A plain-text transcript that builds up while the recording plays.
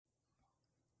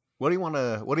What do you want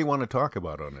to talk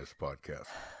about on this podcast?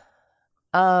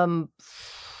 Do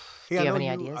you have any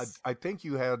ideas? I think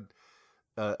you had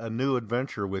a new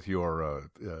adventure with your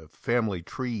family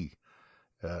tree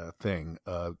thing.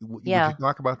 Would you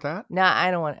talk about that? No, I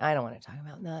don't want to talk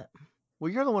about that.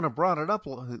 Well, you're the one who brought it up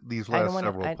these last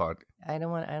several podcasts. I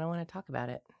don't want to talk about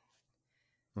it.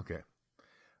 Okay.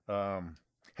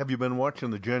 Have you been watching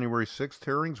the January 6th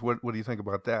hearings? What do you think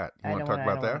about that? You want to talk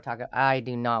about that? I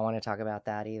do not want to talk about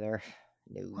that either.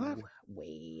 No what?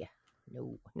 way.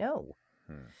 No.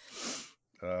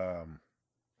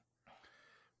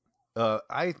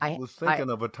 I was thinking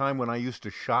of a time when I used to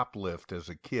shoplift as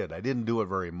a kid. I didn't do it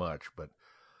very much, but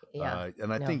I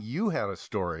think you had a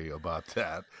story about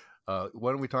that.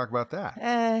 Why don't we talk about that?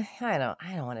 I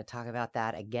don't want to talk about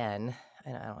that again. I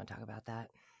don't want to talk about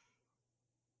that.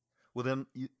 Well, then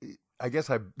I guess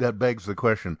that begs the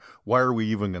question: why are we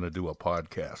even going to do a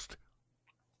podcast?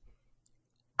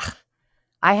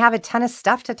 I have a ton of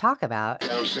stuff to talk about.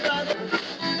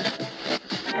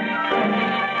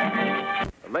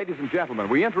 Ladies and gentlemen,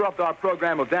 we interrupt our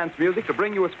program of dance music to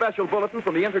bring you a special bulletin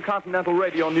from the Intercontinental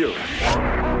Radio News.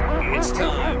 It's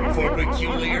time for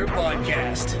Peculiar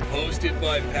Podcast, hosted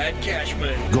by Pat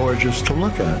Cashman. Gorgeous to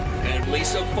look at. And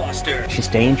Lisa Foster. She's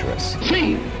dangerous.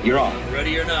 Scene, you're on.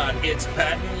 Ready or not, it's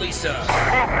Pat and Lisa.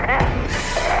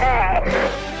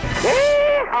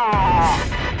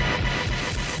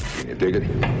 Can you dig it?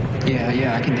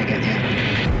 Yeah, I can dig it,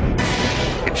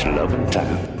 yeah. It's loving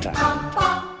time.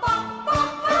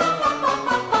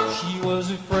 She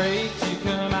was afraid to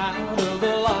come out of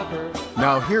the locker.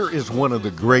 Now, here is one of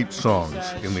the great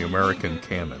songs in the American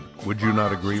canon. Would you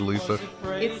not agree, Lisa?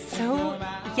 It's so,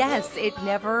 yes, it's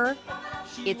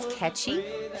catchy.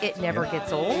 It never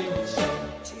gets old.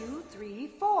 2, 3,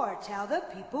 4, tell the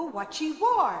people what she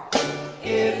wore.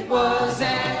 It was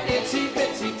an itsy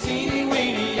bitsy teeny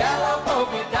weeny yellow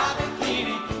polka dot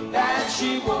bikini that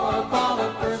she wore for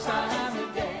the first time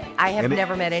today. I have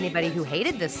never met anybody who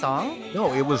hated this song.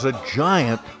 No, it was a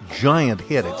giant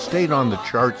hit. It stayed on the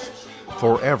charts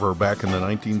forever back in the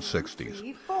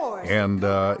 1960s. And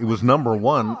it was number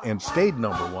one and stayed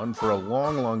number one for a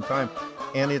long, long time.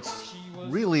 And it's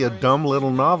really a dumb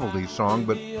little novelty song,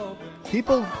 but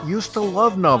people used to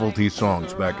love novelty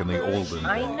songs back in the olden days.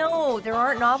 I know. There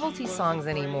aren't novelty songs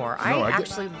anymore. I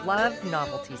actually love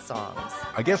novelty songs.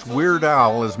 I guess Weird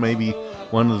Al is maybe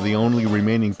one of the only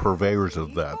remaining purveyors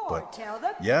of that. But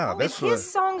yeah, that's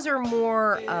his songs are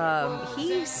more,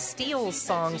 he steals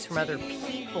songs from other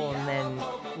people and then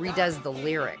redoes the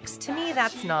lyrics. To me,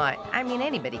 that's not, I mean,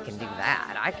 anybody can do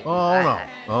that. I can do that.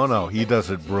 Oh no, he does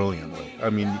it brilliantly.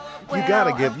 I mean, you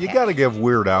gotta give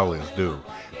Weird Al his due.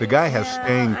 The guy has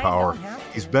staying power.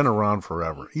 He's been around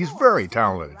forever. He's very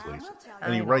talented, Lisa,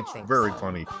 and he writes very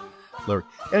funny lyrics.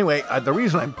 Anyway, the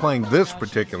reason I'm playing this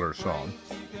particular song,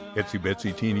 Itsy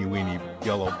Bitsy Teeny Weeny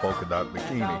Yellow Polka Dot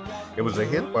Bikini, it was a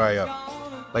hit by a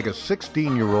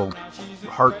 16-year-old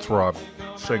heartthrob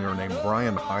singer named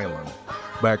Brian Hyland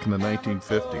back in the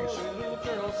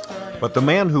 1950s. But the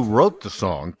man who wrote the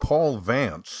song, Paul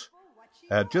Vance,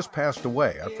 had just passed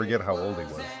away. I forget how old he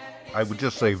was. I would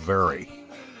just say very.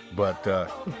 But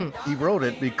he wrote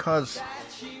it because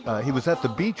he was at the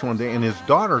beach one day and his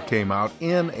daughter came out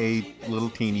in a little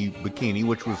teeny bikini,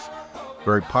 which was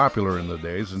very popular in the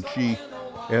days, and she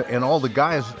and all the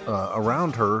guys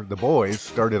around her, the boys,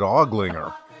 started ogling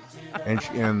her, and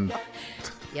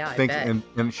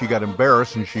she got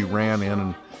embarrassed and she ran in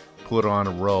and put on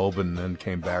a robe and then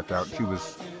came back out. She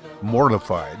was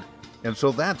mortified. And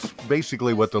so that's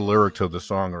basically what the lyrics of the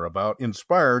song are about,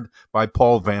 inspired by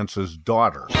Paul Vance's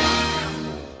daughter.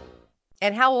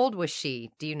 And how old was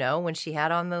she? Do you know, when she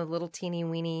had on the little teeny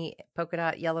weeny polka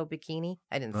dot yellow bikini?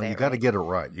 I didn't say it right. You got to get it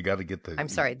right. You got to get the I'm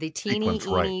sorry, the teeny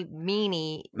weeny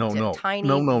meeny tiny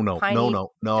No.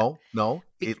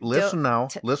 Listen now.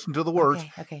 Listen to the words.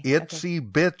 Okay. Itsy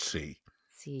bitsy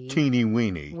teeny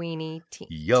weeny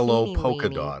yellow polka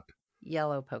dot.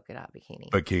 Yellow polka dot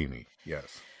bikini. Bikini,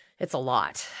 yes. It's a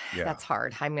lot. Yeah. That's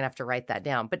hard. I'm going to have to write that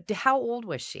down. But how old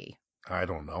was she? I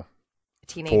don't know. A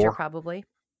teenager, 4. probably?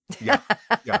 Yeah.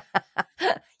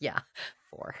 Yeah,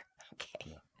 4. Okay.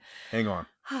 Yeah. Hang on.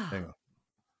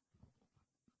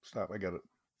 Stop. I got it.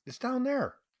 It's down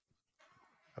there.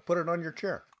 I put it on your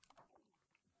chair.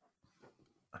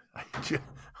 I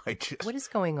just. What is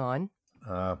going on?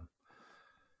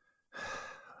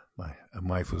 My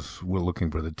wife we're looking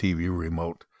for the TV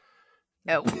remote.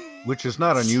 Oh. Which is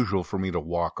not unusual for me to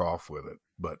walk off with it,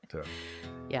 but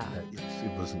yeah,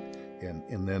 it wasn't.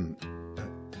 And then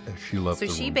she left. So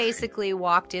she basically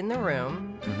walked in the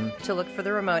room to look for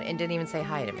the remote and didn't even say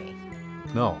hi to me.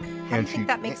 How do you think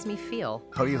that makes me feel?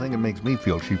 How do you think it makes me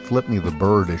feel? She flipped me the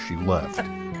bird as she left.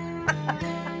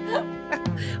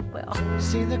 Well,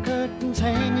 See the curtains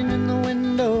hanging in the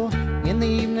window in the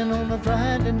evening on a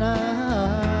Friday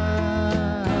night.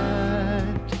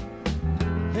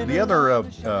 The other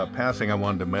passing I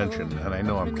wanted to mention, and I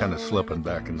know I'm kind of slipping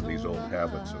back into these old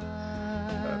habits of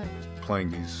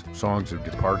playing these songs of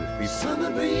departed people.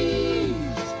 Summer breeze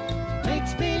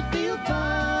makes me feel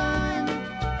fine,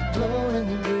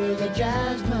 blowing through the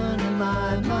jasmine in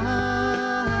my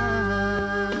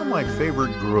mind. One of my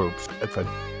favorite groups, if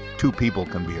two people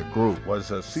can be a group,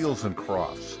 was Seals and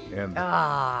Crofts. And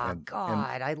God,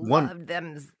 I love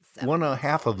them.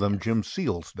 Half of them, Jim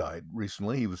Seals, died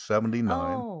recently. He was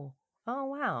 79. Oh,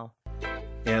 wow.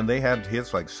 And they had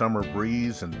hits like Summer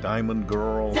Breeze and Diamond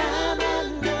Girl.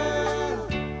 Diamond girl,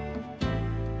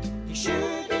 you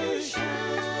sure do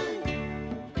shine.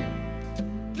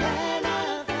 Glad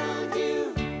I found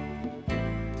you,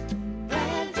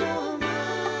 glad you're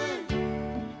mine.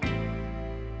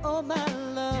 Oh, my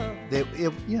love.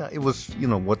 It was,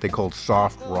 what they called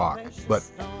soft rock, but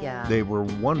Yeah. they were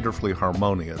wonderfully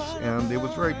harmonious, and it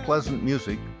was very pleasant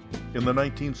music in the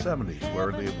 1970s, where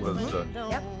it was,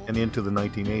 and into the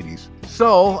 1980s.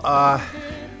 So,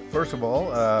 first of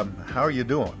all, how are you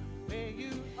doing?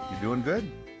 You doing good?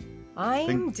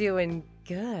 I'm doing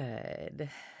good.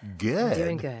 Good. I'm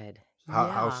doing good.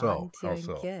 How so? I'm How doing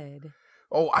so? good.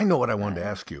 Oh, I know what I wanted to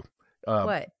ask you.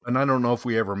 What? And I don't know if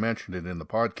we ever mentioned it in the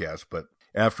podcast, but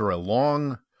after a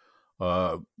long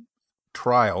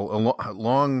trial, a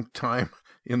long time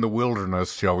in the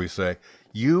wilderness, shall we say,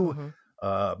 you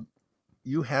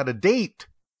had a date.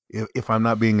 If I'm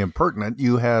not being impertinent,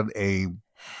 you had a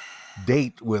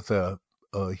date with a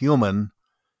human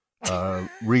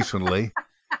recently.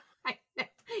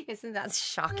 Isn't that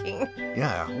shocking?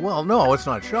 Yeah. Well, no, it's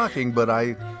not shocking, but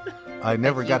I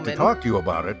never got to talk to you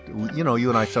about it. You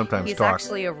and I sometimes He's talk.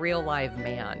 actually a real live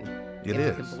man. It if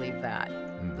is. You can believe that.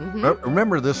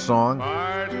 Remember this song?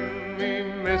 Pardon me,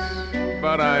 miss,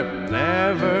 but I've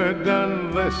never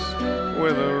done this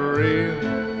with a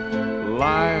real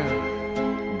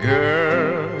live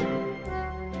girl.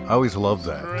 I always loved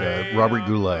that. Robert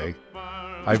Goulet.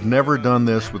 I've never done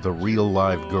this with a real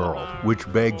live girl,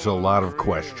 which begs a lot of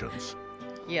questions.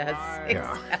 Yes,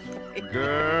 exactly.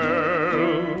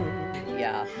 Girl.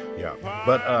 Yeah. Yeah.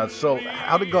 But, so,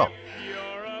 how'd it go?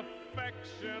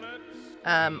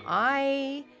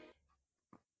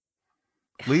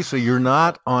 Lisa, you're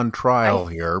not on trial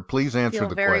here. Please answer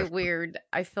the very question. weird.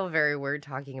 I feel very weird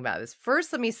talking about this.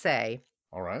 First, let me say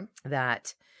All right.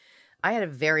 that I had a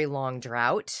very long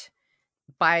drought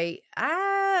by,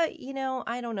 I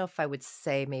don't know if I would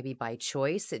say maybe by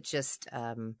choice. It just,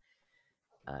 the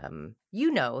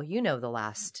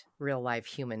last real life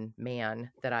human man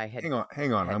that I had. Hang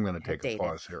on. I'm going to take dated. a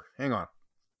pause here. Hang on.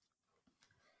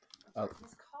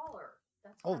 His collar.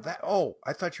 I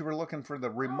thought you were looking for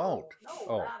the remote.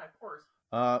 No, not of course.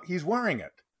 He's wearing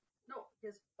it. No,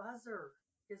 his buzzer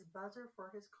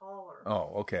for his collar.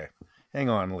 Oh, okay. Hang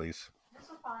on, Lise. That's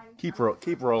fine. Keep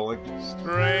rolling.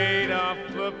 Straight off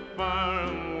the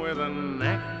farm with an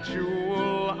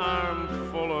actual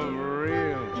armful of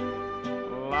real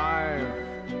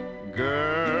live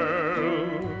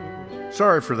girl.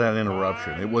 Sorry for that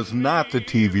interruption. It was not the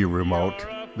TV remote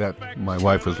that my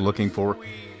wife was looking for.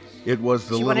 It was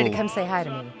the She little... wanted to come say hi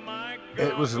to me.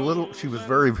 It was she was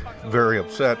very, very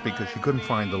upset because she couldn't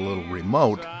find the little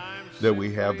remote that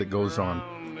we have that goes on,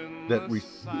 that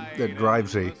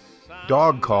drives a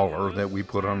dog collar that we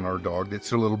put on our dog.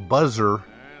 It's a little buzzer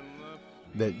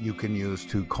that you can use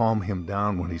to calm him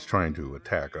down when he's trying to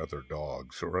attack other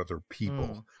dogs or other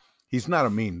people. He's not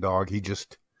a mean dog.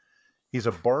 He's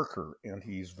a barker, and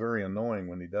he's very annoying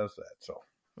when he does that. So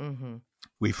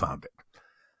we found it.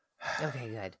 Okay,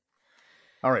 good.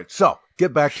 All right, so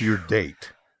get back to your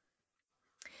date.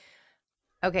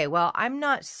 Okay, well, I'm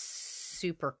not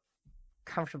super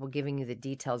comfortable giving you the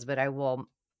details, but I will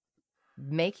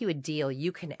make you a deal.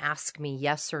 You can ask me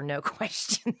yes or no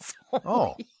questions only.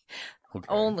 Oh, okay.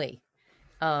 Only.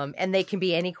 And they can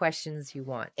be any questions you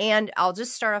want. And I'll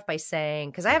just start off by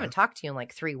saying, because I haven't talked to you in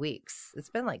like 3 weeks.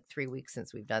 It's been like 3 weeks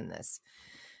since we've done this.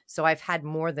 So I've had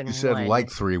more than You said one.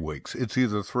 like 3 weeks. It's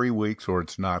either 3 weeks or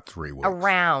it's not 3 weeks.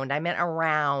 I meant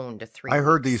around 3 I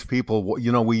heard weeks. these people,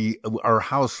 our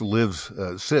house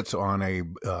sits on a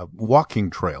walking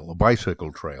trail, a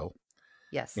bicycle trail.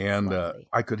 Yes. And lovely.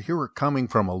 I could hear it coming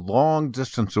from a long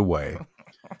distance away.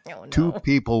 Oh, no. Two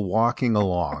people walking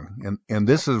along. And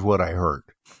this is what I heard.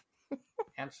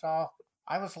 And so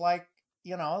I was like,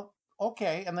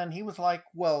 okay. And then he was like,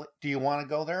 well, do you want to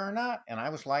go there or not? And I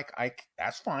was like,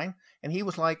 that's fine. And he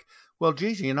was like, well,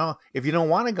 geez, if you don't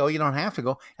want to go, you don't have to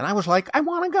go. And I was like, I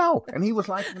want to go. And he was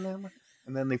like, and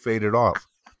then they faded off.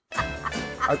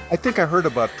 I think I heard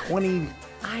about 20.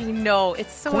 I know,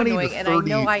 it's so annoying, and I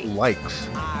know likes.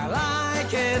 I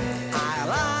like it,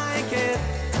 I like it.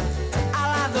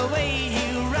 I like the way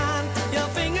you run your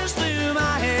fingers through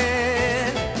my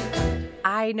hair.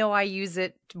 I know I use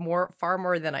it far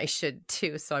more than I should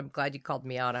too, so I'm glad you called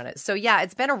me out on it. So yeah,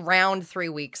 it's been around 3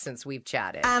 weeks since we've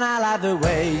chatted. And I like the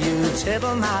way you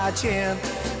tickle my chin.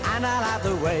 And I like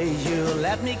the way you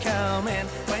let me come in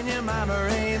when your mama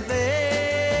ain't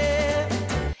there.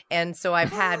 And so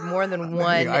I've had more than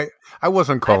one. I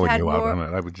wasn't calling you out on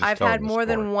it. I was just I've telling had the more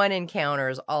story. than one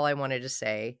encounters. All I wanted to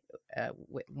say,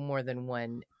 more than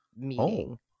one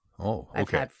meeting. Oh,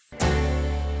 okay.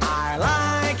 I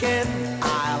like it.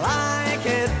 I like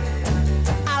it.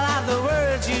 I like the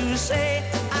words you say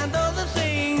and all the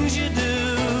things you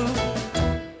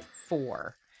do.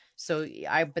 4. So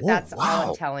that's all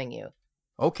I'm telling you.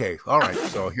 Okay. All right.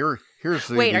 So here's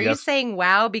the. Wait, are you saying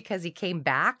wow because he came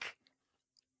back?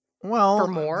 Well, for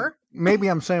more? Maybe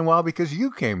I'm saying wow because you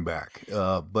came back.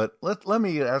 But let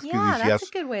me ask you these Yeah, that's yes.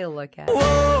 a good way to look at it.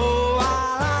 Whoa,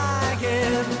 I like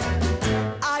it.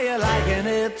 Are you liking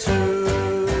it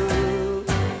too?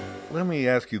 Let me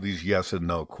ask you these yes and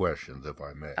no questions, if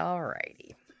I may. All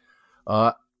righty.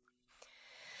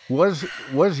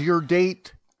 Was your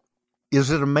date?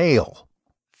 Is it a male?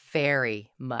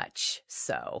 Very much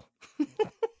so.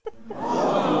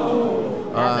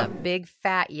 That's a big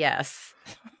fat yes.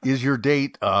 Is your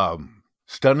date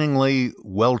stunningly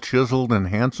well chiseled and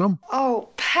handsome? Oh,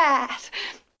 Pat.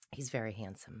 He's very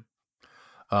handsome.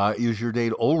 Is your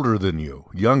date older than you?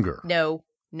 Younger? No.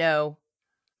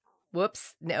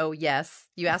 Whoops. No, yes.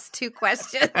 You asked 2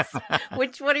 questions.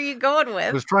 Which one are you going with?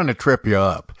 I was trying to trip you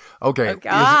up. Okay.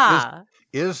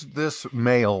 Is this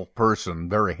male person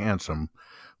very handsome,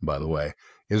 by the way?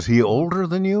 Is he older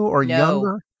than you or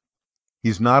younger?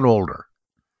 He's not older.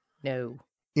 No.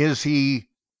 Is he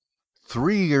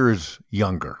 3 years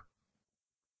younger?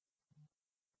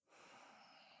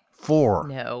 4?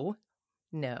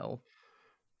 No.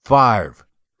 5,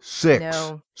 6,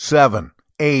 No. 7,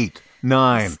 8,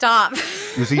 9. Stop.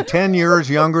 Is he 10 years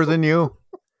younger than you?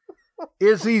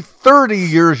 Is he 30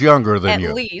 years younger than you?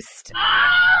 At least.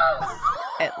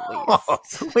 Oh,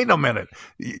 wait a minute.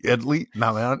 At least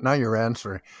now you're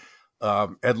answering.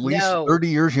 At least 30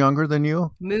 years younger than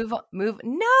you? Move.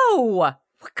 No.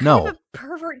 What kind of a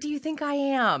pervert do you think I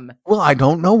am? Well, I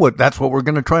don't know that's what we're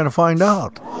going to try to find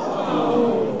out.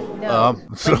 No,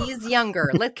 but he's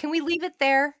younger. Can we leave it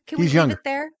there? Leave it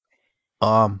there?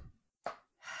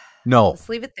 No. Let's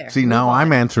leave it there. See, now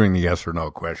I'm answering the yes or no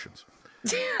questions.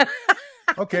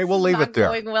 Okay, we'll leave it there.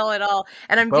 Not going well at all,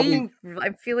 and I'm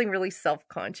feeling really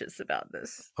self-conscious about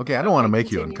this. Okay, I don't want to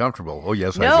make you uncomfortable. Oh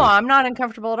yes, no, I'm not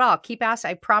uncomfortable at all. Keep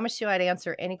asking. I promise you, I'd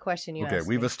answer any question you ask. Okay,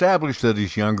 we've established that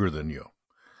he's younger than you.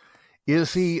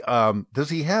 Is he? Does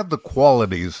he have the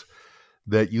qualities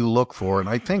that you look for? And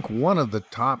I think one of the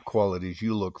top qualities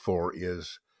you look for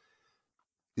is,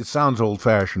 it sounds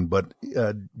old-fashioned, but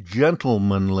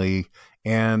gentlemanly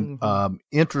and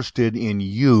interested in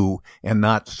you and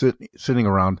not sitting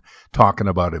around talking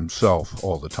about himself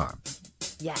all the time.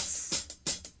 Yes.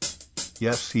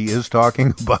 Yes, he is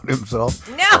talking about himself.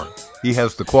 No. He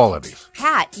has the qualities.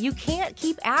 Pat, you can't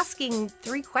keep asking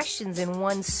 3 questions in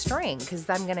one string because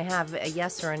I'm going to have a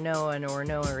yes or a no or a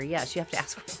no or a yes. You have to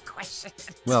ask 1 question.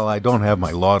 Well, I don't have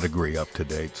my law degree up to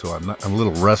date, so I'm a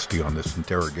little rusty on this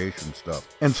interrogation stuff.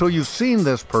 And so you've seen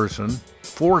this person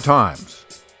 4 times.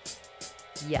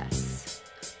 Yes.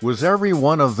 Was every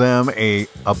one of them a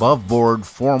above-board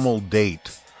formal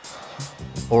date,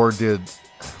 or did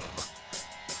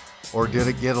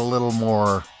it get a little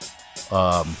more,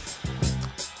 a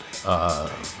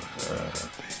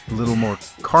little more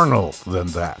carnal than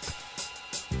that?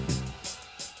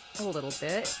 A little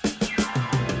bit.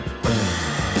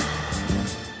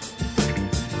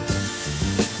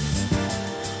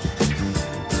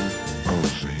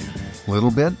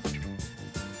 Little bit?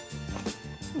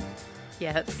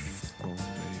 Yes.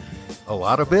 A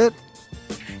lot of it?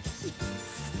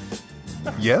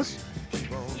 Yes?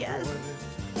 Yes.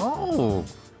 Oh,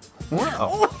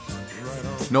 wow.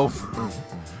 No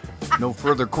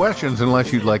further questions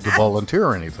unless you'd like to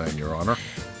volunteer anything, Your Honor.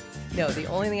 No, the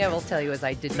only thing I will tell you is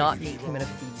I did not meet him in a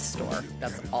feed store.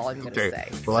 That's all I'm going to say.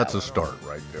 Well, that's a start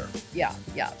right there. Yeah.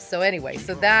 So anyway,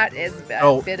 so that is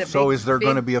a bit of so is there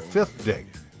going to be a 5th date?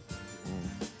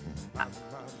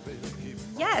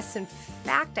 Yes, in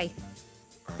fact, I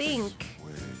think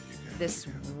this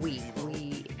week.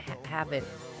 We haven't.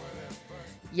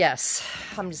 Yes,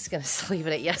 I'm just going to leave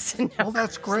it at yes and no. Well,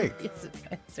 that's great.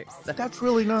 So, that's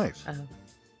really nice.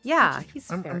 Yeah,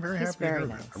 I'm very happy to hear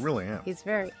nice. that. I really am. He's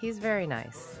very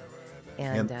nice.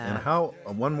 And how?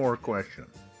 One more question.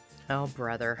 Oh,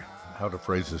 brother. How to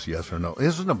phrase this? Yes or no?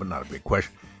 This is not a big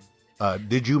question.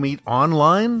 Did you meet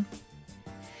online?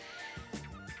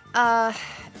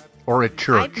 Or at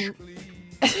church?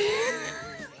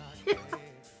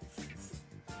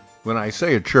 When I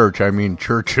say a church, I mean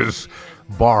church's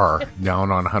bar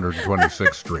down on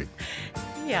 126th Street.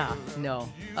 Yeah,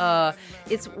 no.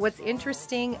 It's what's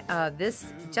interesting. This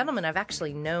gentleman I've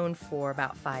actually known for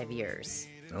about 5 years.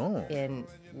 Oh. And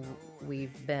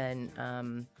we've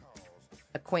been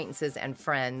acquaintances and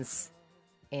friends,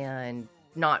 and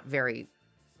not very,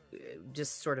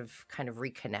 just sort of kind of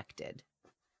reconnected.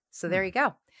 So there you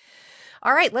go.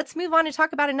 All right, let's move on and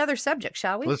talk about another subject,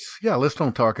 shall we? Let's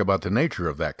don't talk about the nature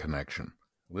of that connection.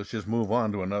 Let's just move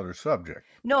on to another subject.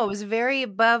 No, it was a very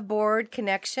above board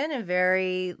connection and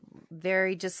very,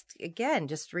 very just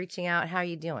reaching out. How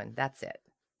you doing? That's it.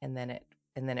 And then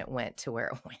it went to where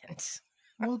it went.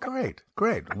 Well, great.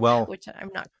 Well, which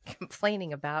I'm not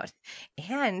complaining about.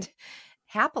 And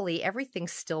happily, everything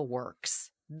still works.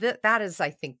 That is,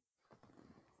 I think,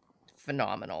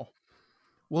 phenomenal.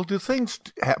 Well, do things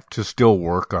have to still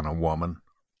work on a woman?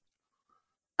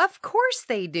 Of course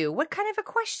they do. What kind of a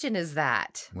question is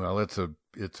that? Well, it's a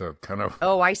kind of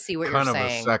I see what you're saying. Kind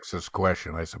of a sexist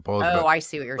question, I suppose. I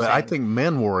see what you're saying. I think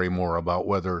men worry more about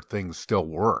whether things still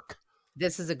work.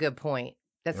 This is a good point.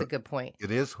 That's a good point. It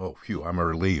is? Oh, phew, I'm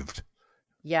relieved.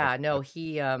 Yeah, no,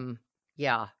 he,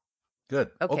 yeah.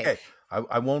 Good. Okay.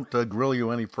 I won't grill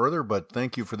you any further, but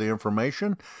thank you for the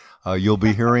information. You'll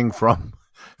be hearing from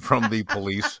the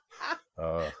police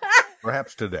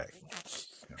perhaps today.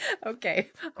 Okay,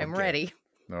 I'm ready.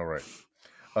 All right.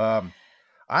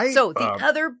 The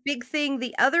other big thing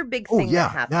that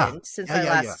happened since I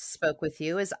last spoke with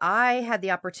you is I had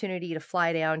the opportunity to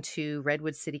fly down to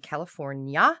Redwood City,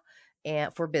 California,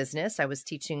 and for business. I was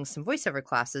teaching some voiceover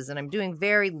classes, and I'm doing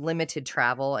very limited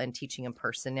travel and teaching in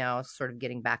person now, sort of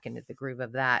getting back into the groove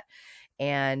of that.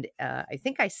 And I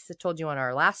think I told you on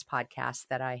our last podcast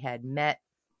that I had met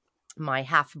my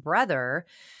half brother.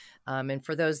 And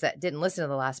for those that didn't listen to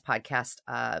the last podcast,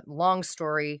 long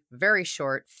story, very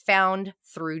short, found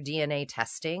through DNA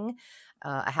testing,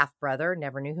 a half brother,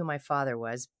 never knew who my father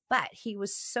was, but he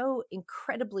was so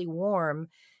incredibly warm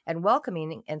and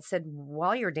welcoming and said,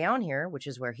 while you're down here, which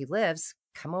is where he lives,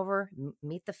 come over,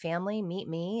 meet the family, meet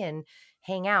me, and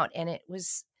hang out. And it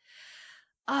was,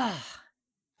 I'm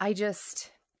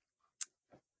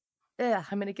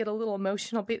going to get a little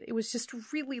emotional, but it was just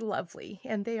really lovely.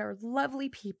 And they are lovely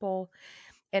people.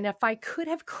 And if I could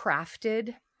have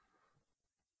crafted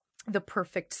the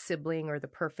perfect sibling or the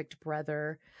perfect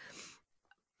brother,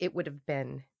 it would have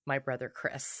been my brother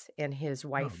Chris, and his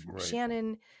wife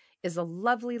Shannon is a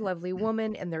lovely, lovely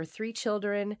woman. And there are 3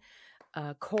 children,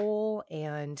 Cole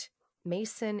and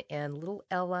Mason and little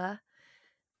Ella.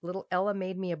 Little Ella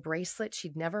made me a bracelet.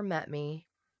 She'd never met me,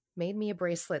 made me a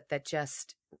bracelet that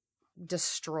just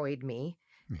destroyed me,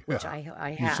 which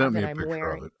I have, sent me and a I'm picture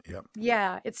wearing. of it. Yep.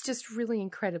 Yeah, it's just really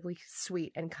incredibly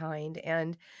sweet and kind,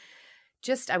 and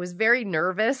just I was very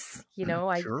nervous.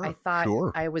 I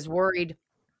thought I was worried.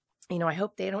 I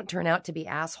hope they don't turn out to be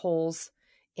assholes,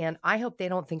 and I hope they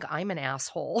don't think I'm an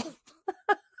asshole.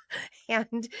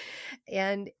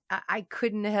 and I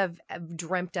couldn't have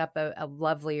dreamt up a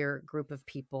lovelier group of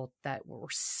people that were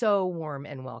so warm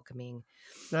and welcoming.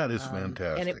 That is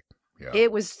fantastic. And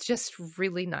it was just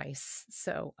really nice.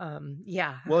 So,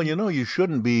 yeah. Well, you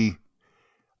shouldn't be,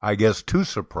 I guess, too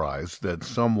surprised that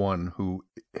someone who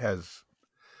has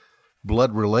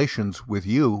blood relations with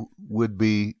you would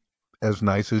be as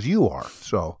nice as you are.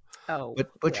 So,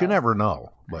 but you never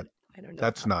know. But I don't know.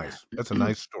 That's nice. That's a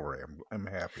nice story. I'm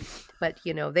happy. But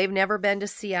they've never been to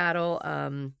Seattle.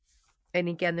 And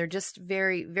again, they're just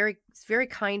very, very, very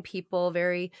kind people.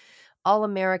 Very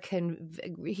all-American.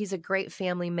 He's a great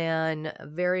family man,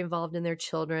 very involved in their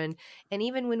children. And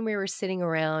even when we were sitting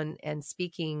around and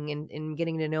speaking and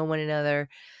getting to know one another,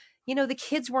 the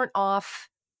kids weren't off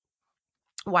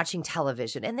watching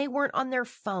television and they weren't on their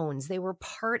phones. They were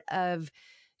part of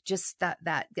just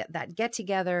that get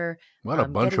together. What a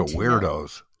bunch of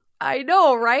weirdos. I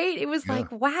know, right? It was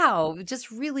like, wow, just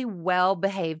really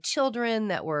well-behaved children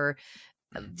that were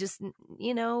just,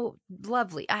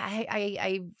 lovely.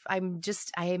 I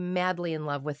am madly in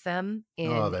love with them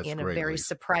in a very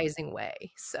surprising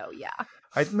way. So, yeah.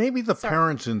 Maybe the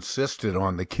parents insisted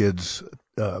on the kids,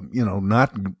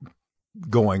 not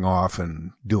going off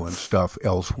and doing stuff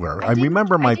elsewhere. I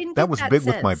remember that was big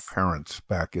with my parents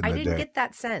back in the day. I didn't get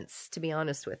that sense, to be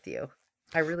honest with you.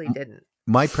 I really didn't.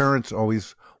 My parents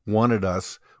always wanted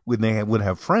us, when they would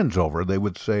have friends over, they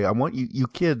would say, I want you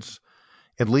kids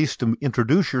at least to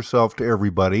introduce yourself to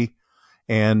everybody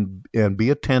and be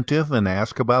attentive and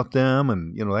ask about them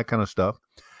and, that kind of stuff.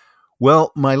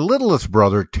 Well, my littlest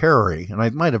brother, Terry, and I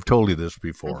might have told you this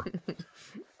before,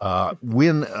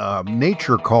 when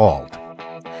nature called,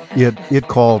 it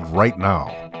called right now.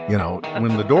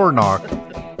 When the door knocked,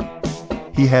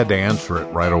 he had to answer it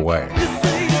right away.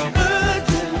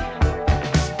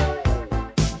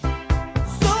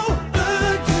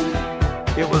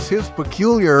 It was his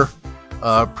peculiar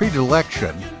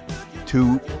predilection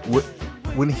to,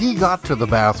 when he got to the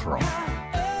bathroom,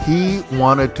 he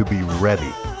wanted to be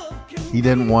ready. He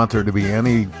didn't want there to be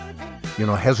any,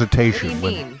 hesitation. What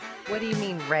do you mean? What do you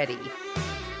mean ready?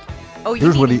 Oh,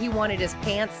 you mean he wanted his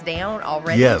pants down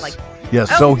already? Yes. Yes.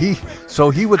 Oh. So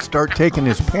he would start taking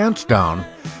his pants down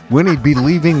when he'd be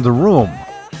leaving the room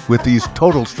with these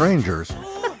total strangers.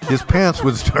 His pants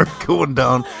would start going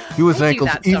down to his ankles,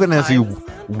 even as he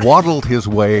waddled his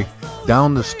way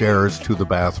down the stairs to the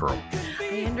bathroom.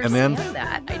 I understand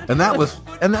that. And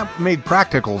that made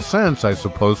practical sense, I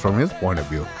suppose, from his point of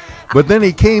view. But then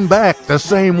he came back the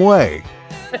same way.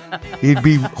 He'd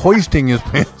be hoisting his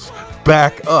pants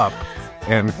back up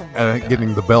and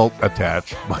getting the belt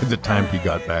attached by the time he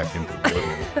got back into the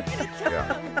room.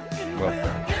 Yeah.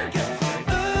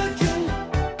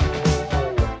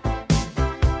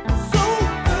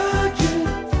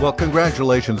 Well,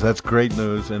 congratulations. That's great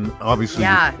news. And obviously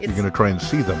you're going to try and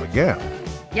see them again.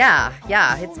 Yeah.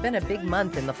 It's been a big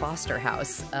month in the foster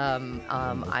house.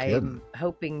 I'm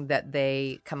hoping that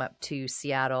they come up to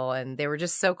Seattle, and they were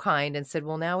just so kind and said,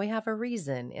 well, now we have a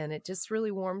reason. And it just really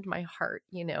warmed my heart,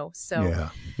 So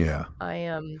yeah. I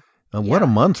am. What a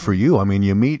month for you. I mean,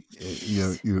 you meet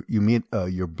you meet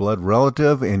your blood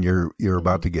relative, and you're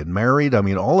about to get married. I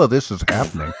mean, all of this is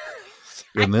happening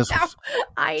in this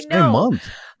same month.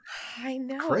 I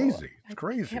know. It's crazy. I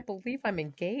can't believe I'm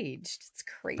engaged. It's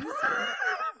crazy.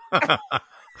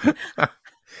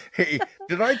 Hey,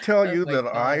 did I tell you that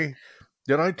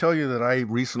I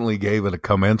recently gave a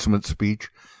commencement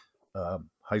speech,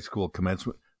 high school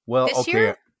commencement? Well, this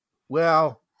year?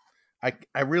 Well,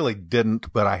 I really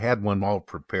didn't, but I had one all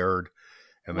prepared,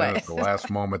 and then at the last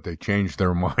moment they changed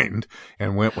their mind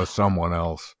and went with someone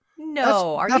else.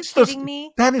 No, are you kidding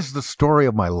me? That is the story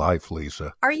of my life,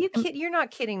 Lisa. Are you kidding? You're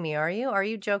not kidding me, are you? Are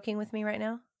you joking with me right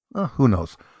now? Who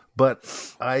knows? But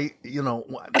somebody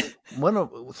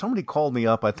called me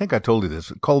up. I think I told you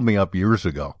this. Called me up years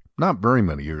ago, not very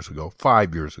many years ago,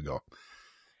 5 years ago,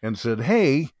 and said,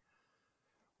 "Hey,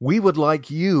 we would like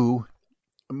you.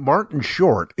 Martin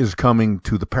Short is coming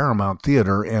to the Paramount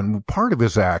Theater, and part of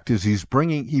his act is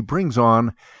he brings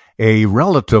on a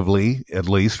relatively, at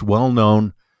least,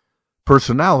 well-known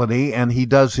personality, and he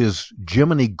does his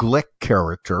Jiminy Glick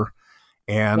character,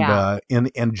 and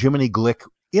Jiminy Glick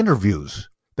interviews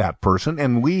that person,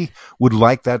 and we would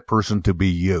like that person to be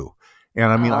you." And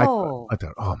I mean, I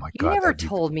thought, oh my God. You never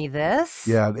told me this.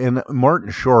 Yeah, and Martin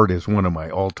Short is one of my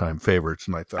all-time favorites,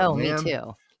 and I thought, me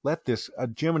too. Let this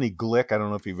Jiminy Glick. I don't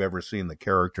know if you've ever seen the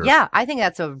character. Yeah, I think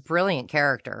that's a brilliant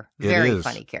character. Very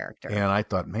funny character. And I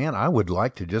thought, man, I would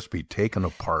like to just be taken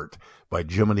apart by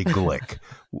Jiminy Glick.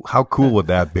 How cool would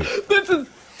that be? This is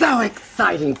so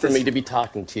exciting for me to be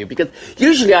talking to you, because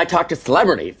usually I talk to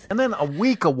celebrities. And then a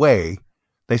week away,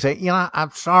 they say, I'm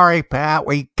sorry, Pat,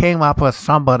 we came up with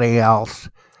somebody else.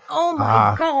 Oh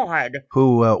my God.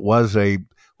 Who was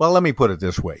let me put it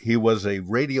this way. He was a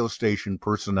radio station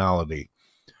personality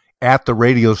at the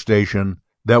radio station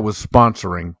that was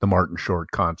sponsoring the Martin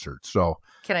Short concert. So,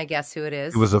 can I guess who it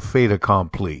is? It was a fait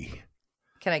accompli.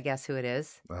 Can I guess who it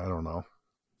is? I don't know.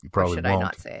 You probably should won't. I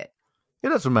not say it? It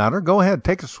doesn't matter. Go ahead.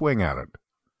 Take a swing at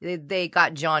it. They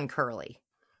got John Curley.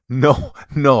 No.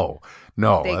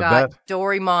 They got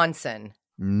Dory Monson.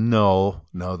 No,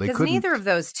 they couldn't. Because neither of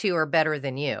those two are better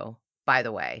than you, by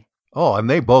the way. Oh, and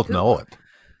they both know it.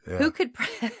 Yeah. Who could...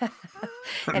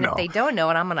 and if they don't know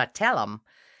it, I'm going to tell them.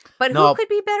 But who could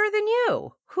be better than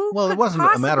you? Well, it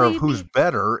wasn't a matter of who's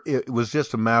better. It was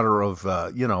just a matter of,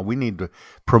 we need to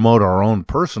promote our own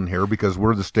person here because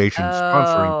we're the station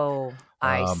sponsoring. Oh,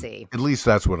 I see. At least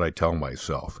that's what I tell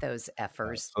myself. Those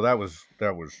effers. So that was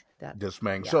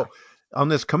dismaying. Yeah. So on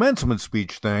this commencement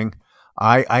speech thing,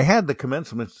 I had the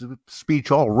commencement speech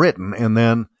all written, and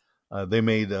then they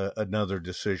made another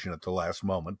decision at the last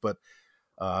moment. But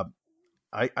I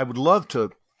would love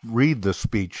to read the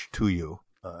speech to you.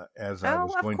 As I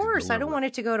was going of course. To I don't want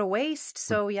it to go to waste.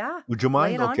 So, yeah. Would you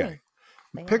mind? Okay.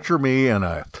 Picture me in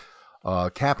a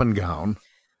cap and gown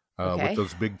with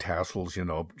those big tassels. You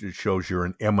know, it shows you're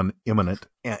an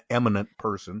eminent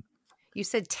person. You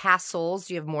said tassels.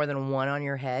 Do you have more than one on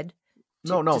your head?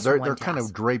 No, they're kind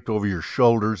of draped over your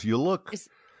shoulders. You look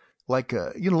like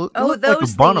a look those like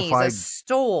a bona fide a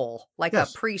stole, like a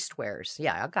priest wears.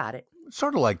 Yeah, I got it.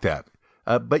 Sort of like that.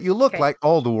 But you look like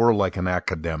all the world like an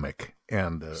academic,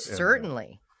 and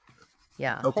certainly.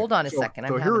 Yeah. Okay. Hold on a second.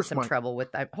 I'm having some trouble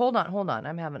with that. Hold on.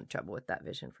 I'm having trouble with that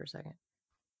vision for a second.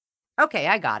 Okay,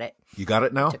 I got it. You got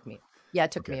it now?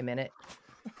 It took me a minute.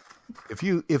 If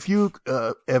you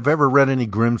have ever read any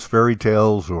Grimm's fairy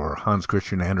tales or Hans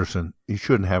Christian Andersen, you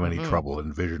shouldn't have any trouble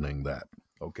envisioning that.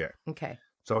 Okay. Okay.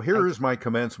 So here is my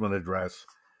commencement address,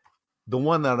 the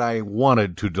one that I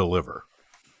wanted to deliver.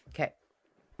 Okay.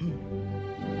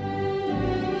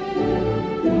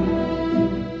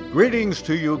 Greetings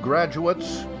to you,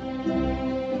 graduates. I'm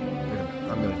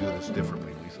going to do this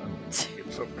differently, Lisa. I'm going to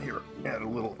get something here. Add a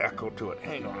little echo to it.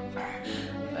 Hang on.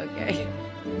 Okay.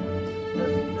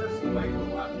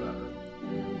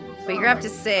 But you're going to have to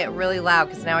say it really loud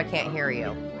because now I can't hear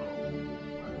you.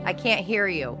 I can't hear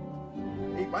you.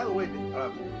 Hey, by the way,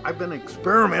 I've been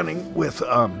experimenting with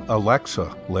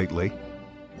Alexa lately.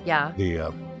 Yeah.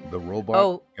 The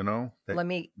robot, I know. Let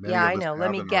me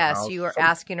guess. You are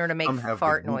asking her to make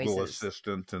fart noises. Google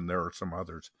Assistant, and there are some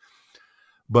others.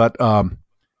 But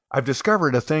I've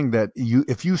discovered a thing that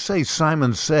if you say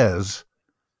Simon Says,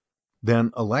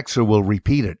 then Alexa will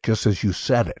repeat it just as you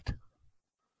said it.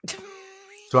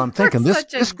 So I'm thinking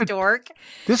this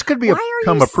could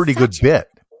become a pretty good bit.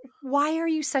 Why are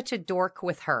you such a dork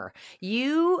with her?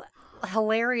 You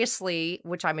hilariously,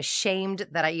 which I'm ashamed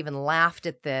that I even laughed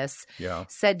at this,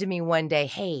 said to me one day,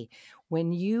 hey,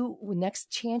 when next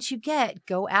chance you get,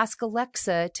 go ask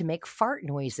Alexa to make fart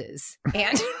noises.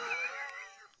 And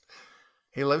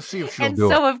hey, let's see if she'll do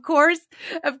it. And so of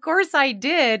course I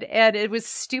did, and it was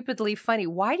stupidly funny.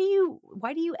 Why do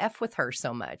you F with her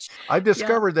so much? I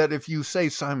discovered that if you say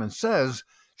Simon Says,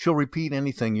 she'll repeat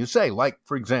anything you say. Like,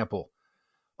 for example,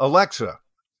 Alexa,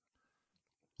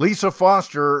 Lisa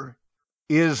Foster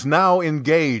is now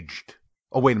engaged.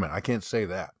 Oh, wait a minute. I can't say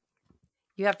that.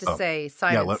 You have to say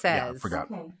Simon Says. Yeah, I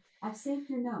forgot. Okay, I've saved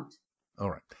your note. All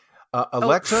right.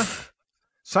 Alexa,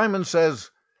 Simon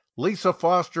Says, Lisa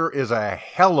Foster is a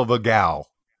hell of a gal.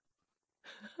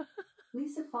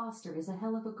 Lisa Foster is a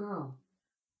hell of a girl.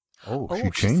 Oh,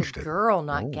 she changed it. Girl,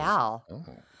 not gal.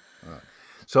 Oh.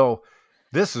 So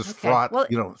this is fraught,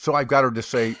 well, so I've got her to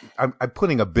say, I'm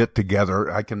putting a bit together.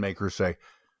 I can make her say,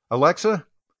 Alexa,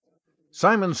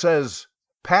 Simon Says,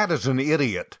 Pat is an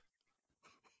idiot.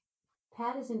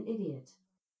 Pat is an idiot.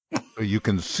 You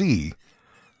can see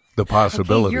the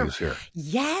possibilities here.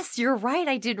 Yes, you're right.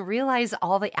 I didn't realize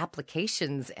all the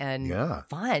applications and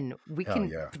fun. We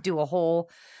can do a whole,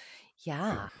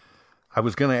 I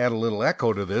was going to add a little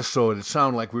echo to this, so it'd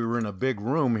sound like we were in a big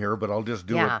room here, but I'll just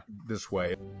do it this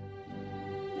way.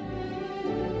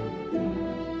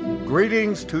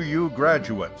 Greetings to you,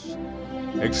 graduates.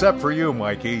 Except for you,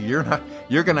 Mikey, you're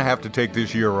going to have to take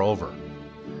this year over.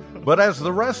 But as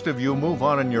the rest of you move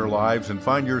on in your lives and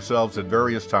find yourselves at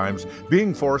various times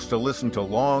being forced to listen to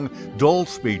long, dull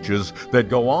speeches that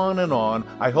go on and on,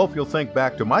 I hope you'll think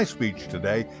back to my speech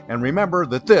today and remember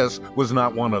that this was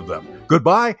not one of them.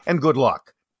 Goodbye and good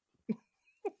luck.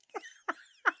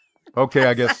 Okay,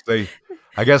 I guess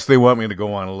they want me to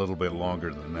go on a little bit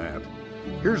longer than that.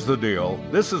 Here's the deal.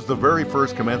 This is the very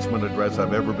first commencement address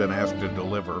I've ever been asked to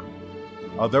deliver.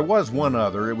 There was one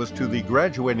other. It was to the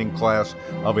graduating class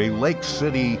of a Lake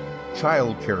City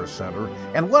child care center.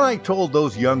 And what I told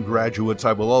those young graduates,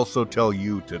 I will also tell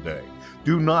you today.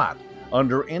 Do not,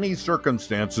 under any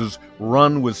circumstances,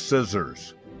 run with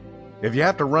scissors. If you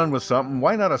have to run with something,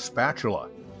 why not a spatula?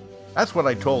 That's what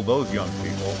I told those young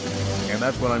people. And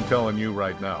that's what I'm telling you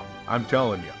right now. I'm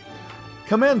telling you.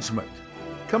 Commencement.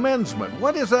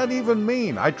 What does that even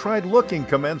mean? I tried looking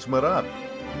commencement up.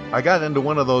 I got into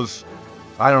one of those,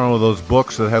 those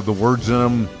books that have the words in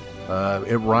them.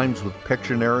 It rhymes with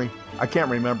Pictionary. I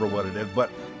can't remember what it is. But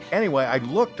anyway, I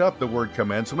looked up the word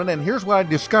commencement, and here's what I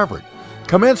discovered.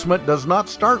 Commencement does not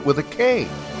start with a K.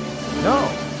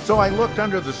 No. So I looked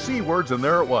under the C words, and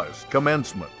there it was.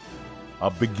 Commencement.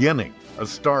 A beginning. A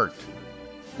start.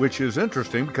 Which is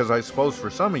interesting because I suppose for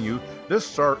some of you, this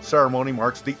ceremony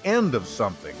marks the end of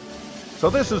something. So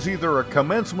this is either a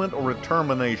commencement or a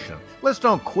termination. Let's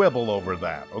don't quibble over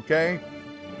that, okay?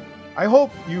 I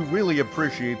hope you really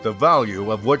appreciate the value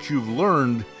of what you've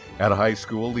learned at high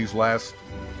school these last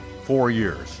 4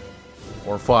 years,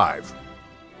 or 5,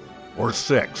 or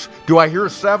 6. Do I hear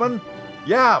 7?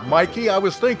 Yeah, Mikey, I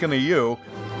was thinking of you.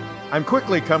 I'm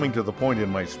quickly coming to the point in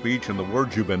my speech and the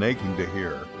words you've been aching to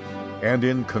hear, and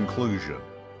in conclusion.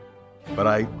 But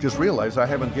I just realized I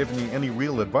haven't given you any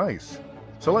real advice,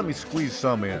 so let me squeeze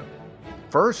some in.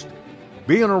 First,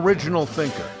 be an original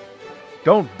thinker.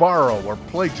 Don't borrow or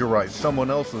plagiarize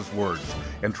someone else's words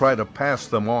and try to pass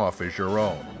them off as your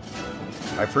own.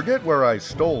 I forget where I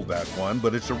stole that one,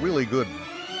 but it's a really good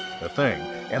thing.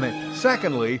 And then,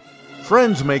 secondly,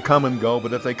 friends may come and go,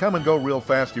 but if they come and go real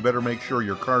fast, you better make sure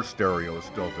your car stereo is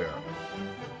still there.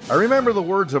 I remember the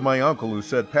words of my uncle who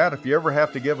said, Pat, if you ever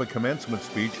have to give a commencement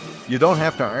speech, you don't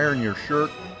have to iron your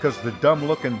shirt because the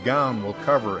dumb-looking gown will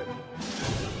cover it.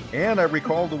 And I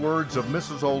recall the words of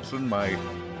Mrs. Olson, my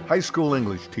high school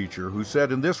English teacher, who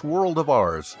said, in this world of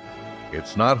ours,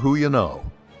 it's not who you know,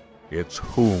 it's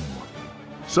whom.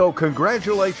 So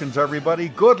congratulations, everybody.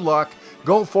 Good luck.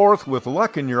 Go forth with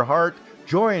luck in your heart,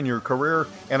 joy in your career,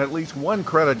 and at least one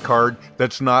credit card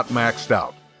that's not maxed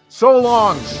out. So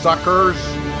long, suckers!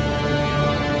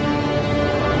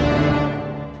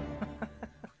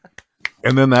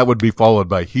 And then that would be followed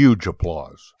by huge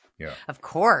applause. Yeah. Of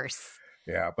course.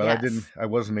 Yeah, but yes. I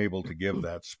wasn't able to give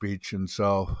that speech, and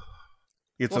so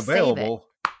it's we'll available.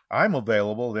 I'm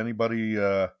available. If anybody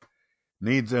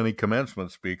needs any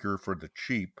commencement speaker for the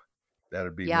cheap,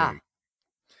 that'd be me.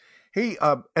 Hey,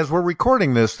 as we're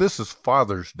recording this is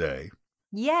Father's Day.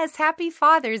 Yes, happy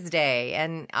Father's Day.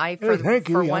 And I,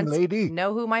 for once,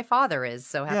 know who my father is.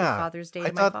 So happy Father's Day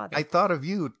to my father. I thought of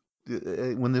you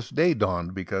when this day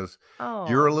dawned because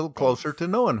you're a little closer to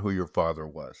knowing who your father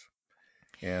was.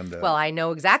 And well, I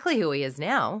know exactly who he is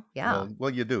now. Yeah. Well,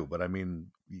 you do. But I mean,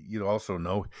 you also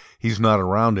know he's not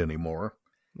around anymore.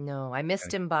 No, I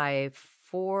missed him by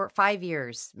 5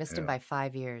 years. Missed him by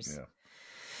 5 years. Yeah.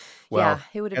 Well,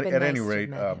 it would have been at nice any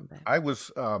rate, to have met him, I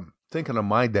was thinking of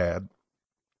my dad,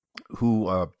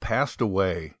 who passed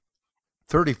away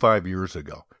 35 years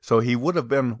ago. So he would have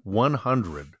been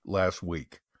 100 last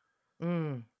week.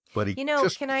 But he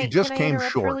just came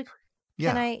short.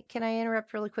 Can I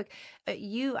interrupt really quick?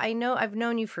 I know I've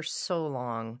known you for so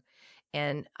long,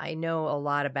 and I know a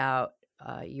lot about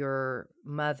your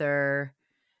mother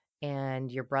and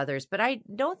your brothers, but I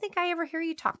don't think I ever hear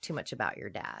you talk too much about your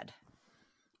dad.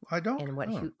 I don't.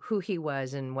 And who he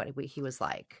was and what he was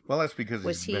like. Well, that's because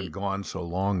he's been gone so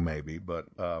long, maybe. But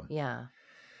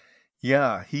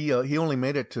yeah, he only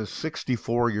made it to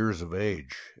 64 years of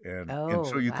age, and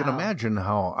so you can imagine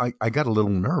how I got a little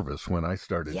nervous when I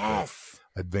started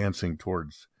advancing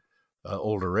towards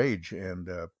older age, and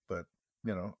but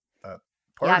you know.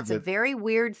 It's a very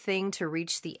weird thing to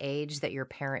reach the age that your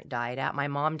parent died at. My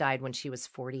mom died when she was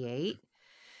 48.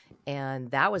 And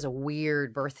that was a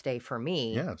weird birthday for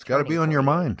me. Yeah, it's got to be on your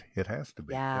mind. It has to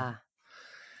be. Yeah.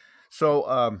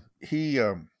 So he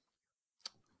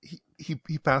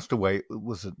passed away.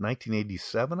 Was it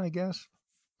 1987? I guess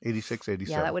 86,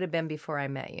 87. Yeah, that would have been before I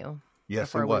met you. Yes,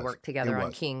 before it was. We worked together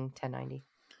on King 1090.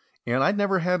 And I'd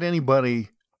never had anybody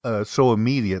so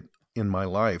immediate in my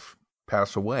life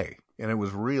pass away, and it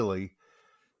was really,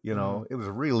 it was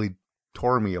really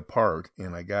tore me apart,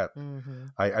 and I got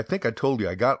I think I told you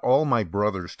I got all my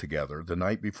brothers together the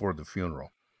night before the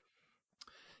funeral,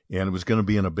 and it was going to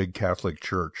be in a big Catholic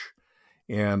church,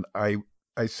 and I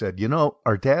said,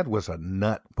 our dad was a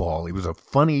nutball. He was a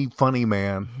funny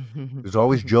man. He was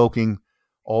always joking,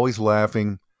 always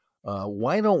laughing.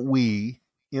 Why don't we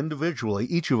individually,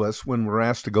 each of us, when we're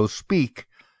asked to go speak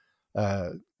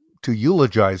to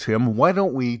eulogize him, why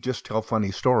don't we just tell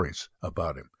funny stories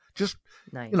about him? Just,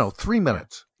 3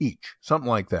 minutes each, something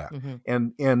like that.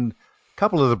 And a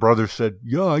couple of the brothers said,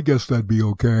 yeah, I guess that'd be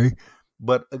okay.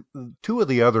 But two of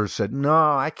the others said,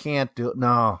 no, I can't do it.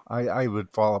 No, I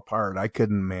would fall apart. I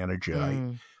couldn't manage it.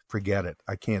 I forget it.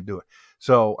 I can't do it.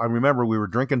 So I remember we were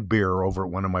drinking beer over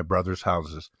at one of my brother's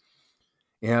houses.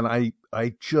 And I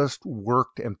just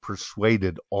worked and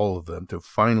persuaded all of them to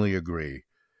finally agree.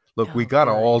 Look, we got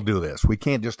to all do this. We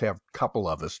can't just have a couple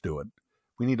of us do it.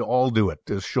 We need to all do it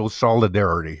to show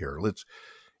solidarity here.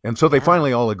 And so they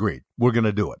finally all agreed. We're going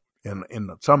to do it.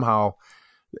 And somehow,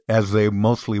 as they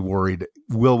mostly worried,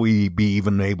 will we be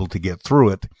even able to get through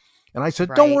it? And I said,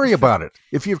 don't worry about it.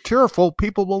 If you're cheerful,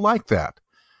 people will like that.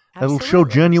 It'll show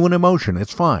genuine emotion.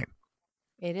 It's fine.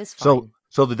 It is fine.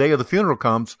 So the day of the funeral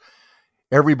comes,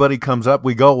 everybody comes up.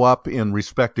 We go up in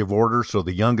respective order. So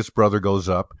the youngest brother goes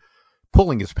up,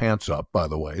 pulling his pants up, by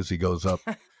the way, as he goes up.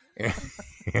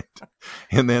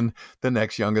 and then the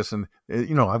next youngest, and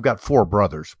I've got 4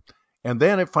 brothers, and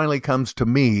then it finally comes to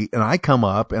me, and I come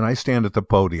up and I stand at the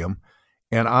podium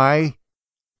and I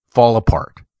fall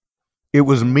apart. It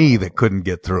was me that couldn't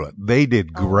get through it. They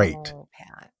did great.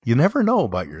 Pat. You never know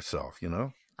about yourself,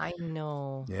 I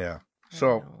know. Yeah.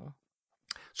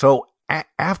 So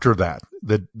after that,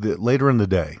 the later in the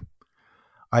day,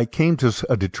 I came to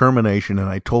a determination, and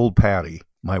I told Patty,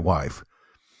 my wife,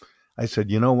 I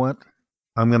said, you know what?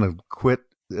 I'm going to quit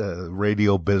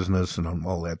radio business and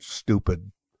all that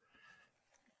stupid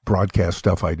broadcast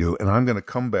stuff I do, and I'm going to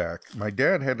come back. My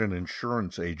dad had an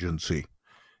insurance agency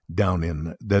down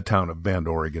in the town of Bend,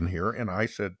 Oregon here, and I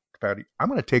said, Patty, I'm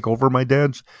going to take over my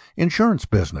dad's insurance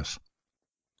business.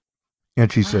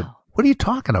 And she said, what are you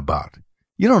talking about?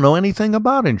 You don't know anything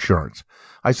about insurance.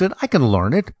 I said, I can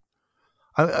learn it.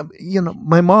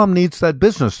 My mom needs that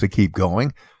business to keep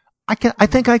going. I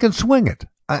think I can swing it.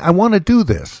 I want to do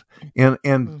this. And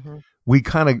we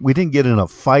didn't get in a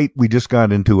fight. We just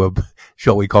got into a,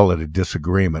 shall we call it, a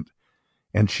disagreement.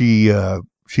 And she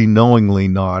knowingly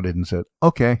nodded and said,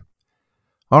 okay,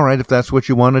 all right, if that's what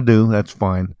you want to do, that's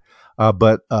fine.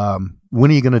 But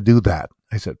when are you going to do that?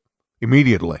 I said,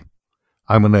 immediately.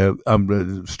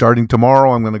 I'm starting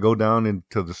tomorrow. I'm going to go down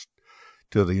into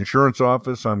to the insurance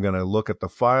office. I'm going to look at the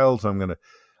files. I'm going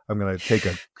to take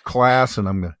a class, and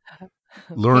I'm going to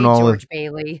learn all George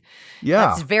Bailey. Yeah.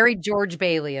 That's very George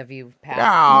Bailey of you,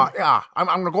 Pat. Yeah. I'm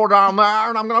going to go down there,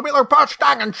 and I'm going to be the best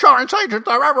dang insurance agent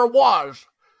there ever was.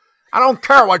 I don't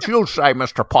care what you say,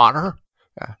 Mr. Potter.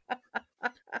 Yeah.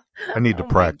 I need to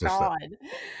practice that.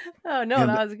 Oh, no,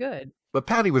 that was good. But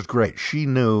Patty was great. She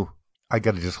knew I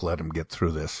got to just let him get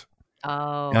through this.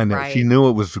 Oh, I know. right. She knew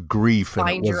it was grief.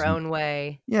 Find your own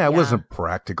way. Yeah, it wasn't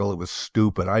practical. It was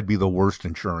stupid. I'd be the worst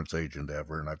insurance agent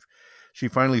ever. And she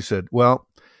finally said, well,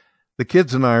 the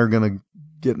kids and I are going to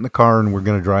get in the car and we're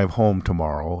going to drive home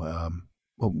tomorrow.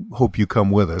 Hope you come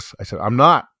with us. I said, I'm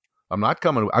not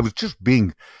coming. I was just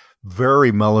being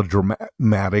very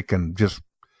melodramatic and just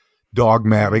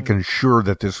dogmatic and sure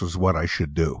that this was what I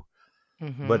should do.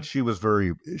 Mm-hmm. But she was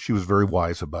very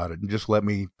wise about it and just let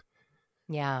me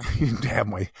have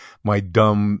my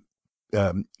dumb,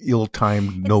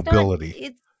 ill-timed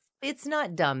nobility. It's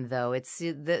not dumb though. It's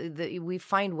we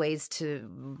find ways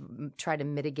to try to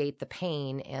mitigate the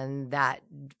pain, and that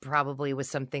probably was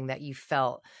something that you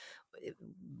felt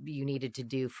you needed to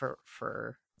do for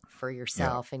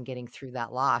yourself and getting through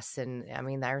that loss. And I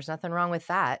mean, there's nothing wrong with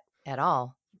that at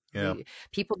all. Yeah.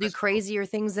 People do crazier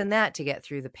things than that to get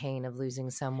through the pain of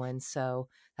losing someone. So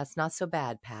that's not so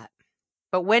bad, Pat.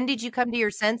 But when did you come to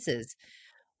your senses?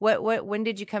 When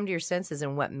did you come to your senses,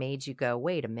 and what made you go,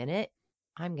 wait a minute,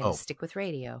 I'm going to stick with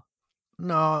radio?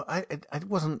 No, I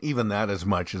wasn't even that as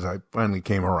much as I finally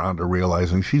came around to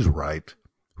realizing she's right.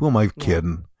 Who am I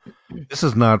kidding? This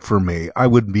is not for me. I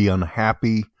would be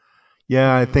unhappy.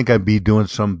 Yeah, I think I'd be doing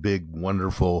some big,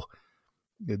 wonderful,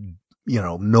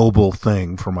 noble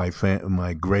thing for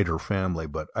my greater family,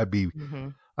 but I'd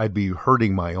be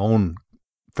hurting my own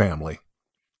family,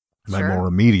 my more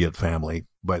immediate family,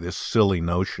 by this silly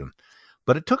notion.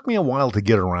 But it took me a while to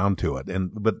get around to it,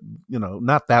 but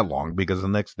not that long, because the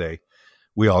next day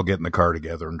we all get in the car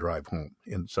together and drive home.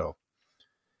 And so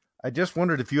I just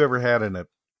wondered if you ever had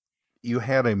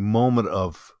a moment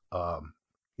of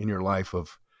in your life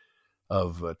of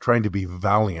trying to be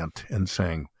valiant and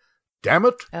saying, damn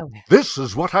it, this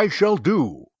is what I shall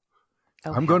do.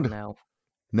 Oh, I'm going to... No.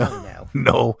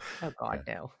 No. Oh, God,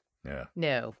 no. Yeah.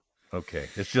 No. Okay.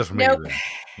 It's just me. Nope.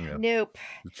 Yeah. Nope.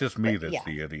 It's just me that's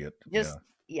the idiot.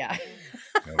 Yeah.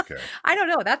 Okay. I don't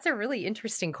know. That's a really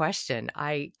interesting question.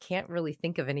 I can't really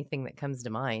think of anything that comes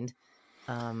to mind.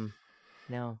 No.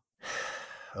 Okay.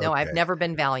 No, I've never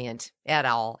been valiant at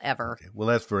all, ever. Okay. Well,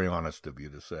 that's very honest of you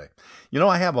to say.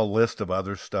 I have a list of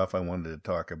other stuff I wanted to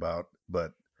talk about,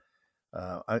 but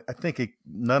I think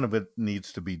none of it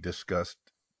needs to be discussed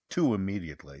too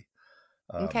immediately.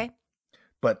 Okay.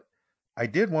 But I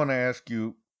did want to ask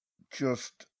you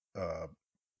just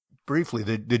briefly,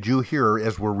 did you hear,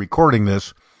 as we're recording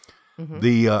this,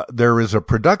 there is a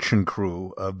production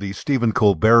crew of the Stephen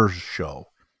Colbert show,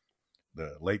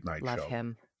 the late night show,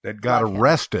 him. that got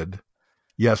arrested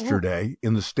yesterday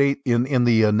in the state, in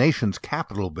the nation's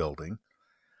Capitol building.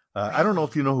 I don't know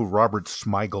if you know who Robert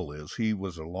Smigel is. He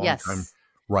was a long-time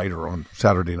writer on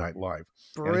Saturday Night Live.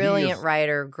 Brilliant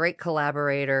writer, great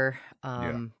collaborator.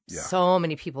 So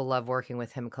many people love working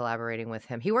with him, collaborating with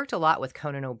him. He worked a lot with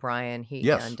Conan O'Brien.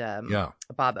 And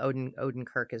Bob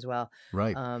Odenkirk as well.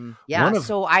 Right.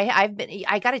 So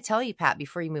I got to tell you, Pat,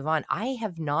 before you move on, I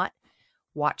have not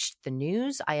watched the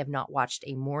news. I have not watched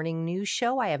a morning news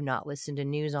show. I have not listened to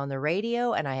news on the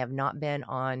radio, and I have not been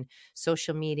on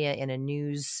social media in a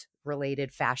news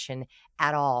related fashion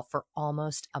at all for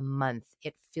almost a month.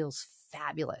 It feels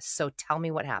fabulous. So tell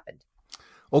me what happened.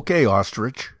 Okay,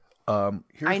 Ostrich.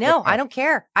 I know. I don't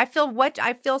care. I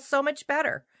feel so much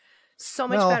better. So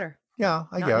much better. Yeah,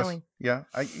 I guess. Knowing. Yeah,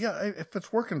 if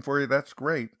it's working for you, that's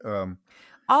great.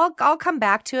 I'll come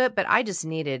back to it, but I just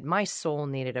my soul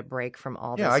needed a break from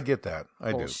all this. Yeah, I get that.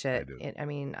 Bullshit. I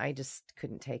do. I just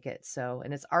couldn't take it. So,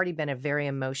 and it's already been a very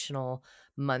emotional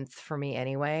month for me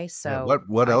anyway. So,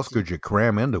 what else could you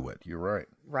cram into it? You're right.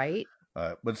 Right.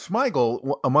 But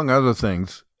Smigel, among other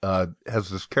things, has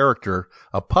this character,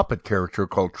 a puppet character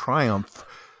called Triumph,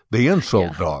 the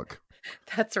insult dog.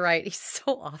 That's right. He's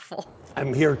so awful.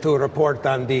 I'm here to report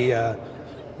on the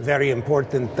very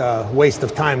important waste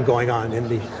of time going on in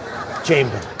the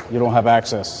chamber. You don't have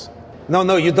access.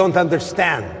 No, you don't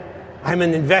understand. I'm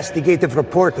an investigative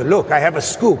reporter. Look, I have a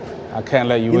scoop. I can't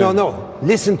let you in. No,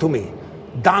 listen to me.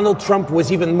 Donald Trump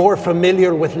was even more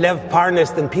familiar with Lev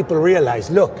Parnas than people realize.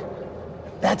 Look,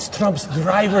 that's Trump's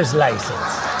driver's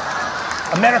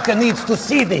license. America needs to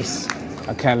see this.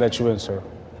 I can't let you in, sir.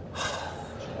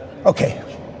 Okay.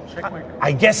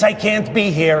 I guess I can't be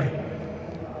here.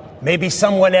 Maybe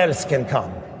someone else can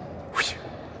come.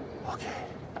 Okay.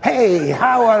 Hey,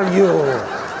 how are you?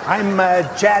 I'm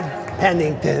Chad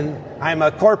Pennington. I'm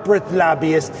a corporate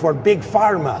lobbyist for Big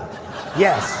Pharma.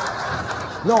 Yes.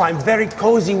 No, I'm very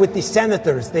cozy with the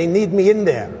senators. They need me in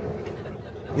there.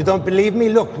 You don't believe me?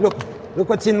 Look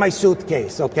what's in my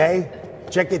suitcase, okay?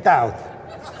 Check it out.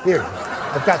 Here,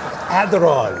 I've got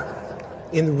Adderall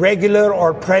in regular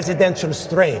or presidential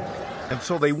strain. And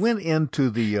so they went into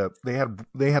the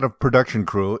they had a production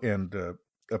crew, and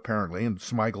apparently, and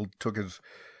Smigel took his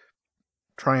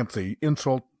Triumph, the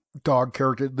insult dog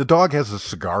character. The dog has a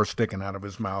cigar sticking out of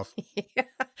his mouth.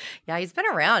 Yeah, he's been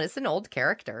around. It's an old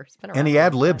character. He's been around, and he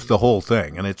ad-libs the whole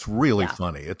thing, and it's really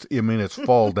funny. It's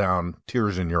fall down,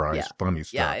 tears in your eyes, funny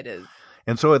stuff. Yeah, it is.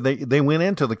 And so they went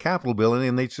into the Capitol building,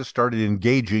 and they just started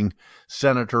engaging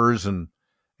senators and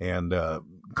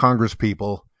Congress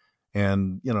people,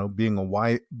 and being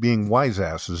wise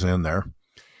asses in there,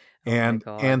 and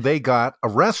they got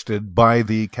arrested by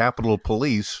the Capitol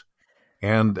Police,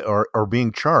 and are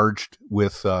being charged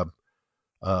with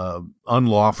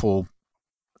unlawful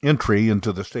entry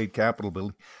into the state Capitol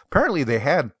building. Apparently, they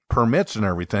had permits and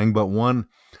everything, but one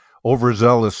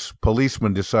overzealous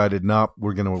policeman decided, "No,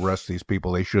 we're going to arrest these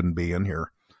people. They shouldn't be in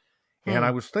here." And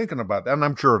I was thinking about that, and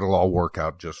I'm sure it'll all work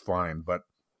out just fine, but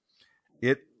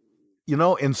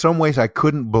in some ways, I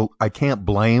can't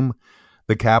blame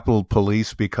the Capitol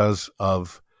Police because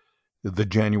of the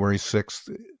January 6th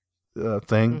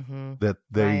thing, that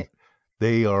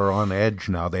they are on edge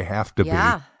now. They have to be,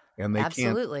 and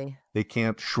they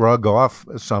can't shrug off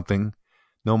something,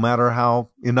 no matter how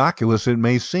innocuous it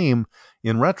may seem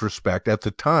in retrospect. At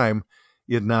the time,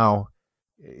 it now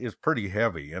is pretty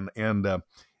heavy, and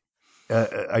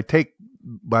I take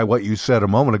by what you said a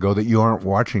moment ago that you aren't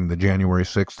watching the January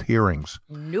 6th hearings.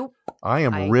 Nope. I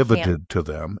am riveted to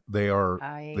them. They are.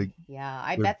 I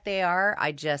bet they are.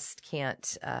 I just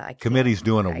can't. Committee's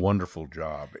doing a wonderful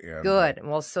job. And, good.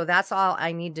 Well, so that's all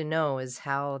I need to know is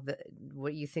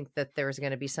what you think, that there's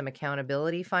going to be some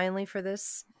accountability finally for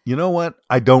this? You know what?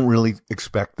 I don't really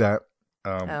expect that.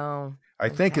 I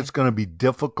think it's going to be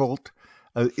difficult.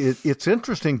 It's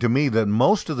interesting to me that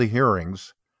most of the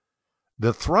hearings,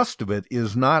 the thrust of it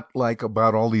is not like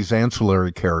about all these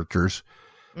ancillary characters,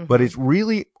 but it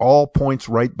really all points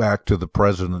right back to the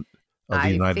president of the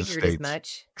United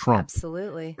States, Trump,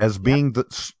 absolutely, as being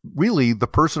really the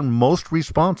person most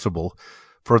responsible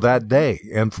for that day,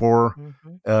 and for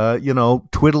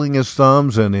twiddling his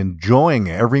thumbs and enjoying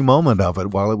every moment of it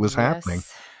while it was happening,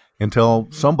 until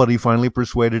somebody finally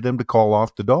persuaded him to call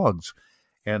off the dogs,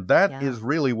 and that is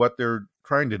really what they're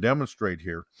trying to demonstrate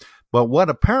here. But what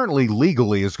apparently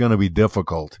legally is going to be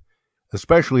difficult,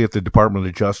 especially if the Department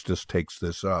of Justice takes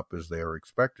this up, as they are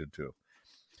expected to,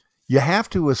 you have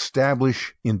to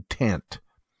establish intent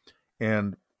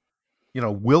and,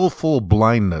 willful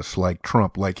blindness like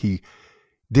Trump.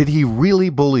 Did he really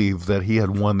believe that he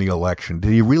had won the election?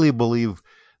 Did he really believe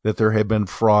that there had been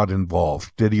fraud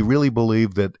involved? Did he really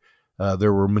believe that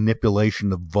there were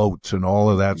manipulation of votes and all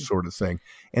of that sort of thing?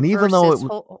 And even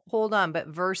hold on, but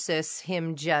versus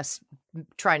him just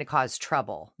trying to cause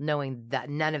trouble, knowing that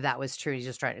none of that was true, he's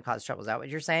just trying to cause trouble. Is that what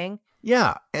you're saying?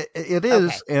 Yeah, it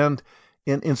is. Okay. And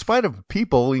in spite of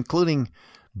people, including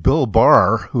Bill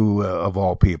Barr, who of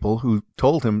all people, who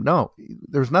told him, "No,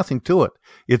 there's nothing to it.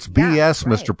 It's BS,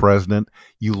 right. Mr. President.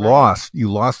 You lost.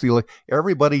 You lost the election."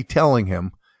 Everybody telling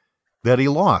him that he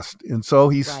lost, and so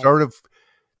he sort of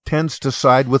tends to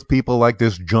side with people like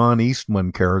this John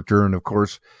Eastman character, and of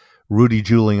course Rudy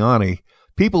Giuliani,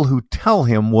 people who tell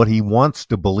him what he wants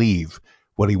to believe,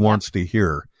 what he wants to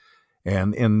hear.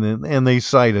 And they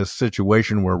cite a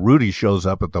situation where Rudy shows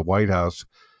up at the White House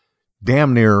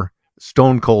damn near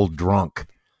stone cold drunk.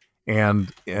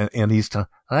 And he's telling,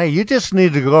 hey, you just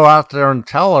need to go out there and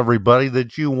tell everybody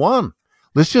that you won.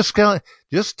 Let's just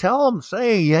tell them,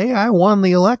 say, yeah, I won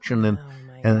the election. And,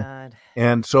 God.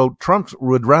 And so Trump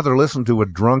would rather listen to a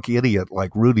drunk idiot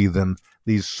like Rudy than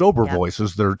these sober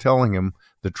voices that are telling him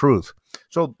the truth.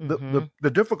 So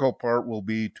the difficult part will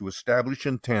be to establish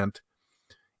intent.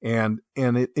 And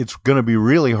it's going to be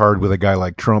really hard with a guy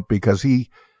like Trump because he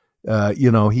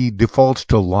defaults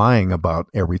to lying about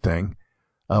everything.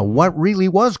 What really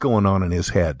was going on in his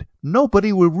head,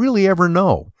 nobody would really ever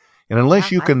know. And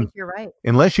unless you can, you're right.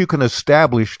 Unless you can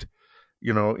establish,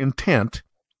 intent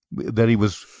that he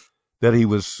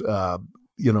was,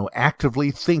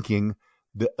 actively thinking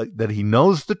that he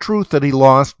knows the truth that he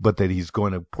lost, but that he's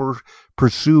going to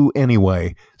pursue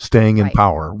anyway, staying in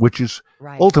power, which is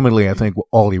ultimately, I think,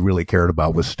 all he really cared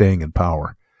about was staying in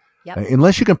power. Yep.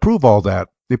 Unless you can prove all that,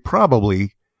 they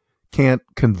probably can't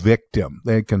convict him.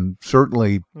 They can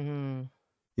certainly,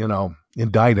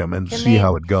 indict him and see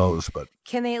how it goes. But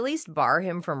can they at least bar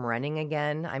him from running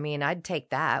again? I mean, I'd take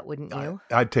that, wouldn't you?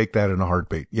 I'd take that in a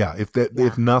heartbeat. Yeah,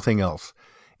 if nothing else.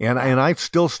 And I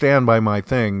still stand by my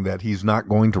thing that he's not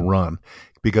going to run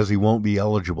because he won't be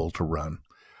eligible to run,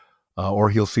 or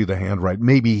he'll see the handwriting.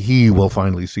 Maybe he will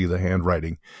finally see the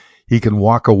handwriting. He can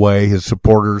walk away. His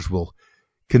supporters will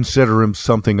consider him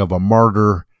something of a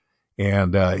martyr,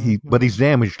 and but he's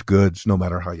damaged goods no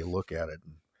matter how you look at it.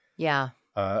 Yeah.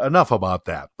 Enough about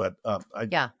that, but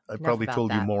I probably told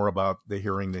that. You more about the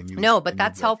hearing than you. No, but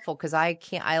that's helpful because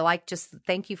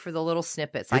thank you for the little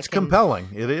snippets. It's compelling.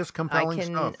 It is compelling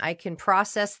stuff. I can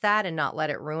process that and not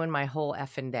let it ruin my whole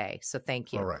effing day. So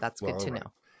thank you. All right. That's good to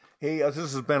know. Hey, this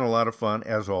has been a lot of fun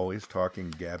as always,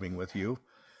 gabbing with you.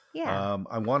 Yeah.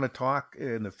 I want to talk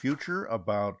in the future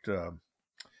about. I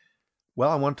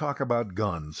want to talk about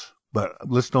guns, but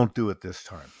let's don't do it this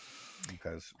time.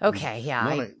 Because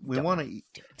we want to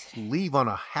leave on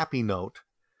a happy note,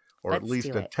 or at least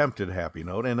attempted happy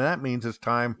note, and that means it's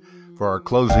time for our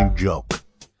closing joke.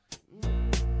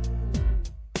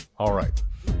 All right.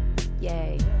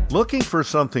 Yay. Looking for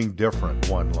something different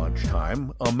one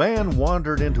lunchtime, a man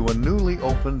wandered into a newly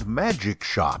opened magic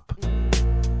shop.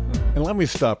 And let me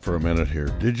stop for a minute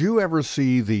here. Did you ever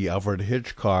see the Alfred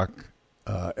Hitchcock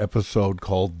episode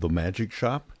called The Magic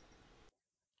Shop?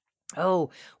 Oh,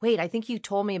 wait, I think you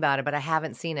told me about it, but I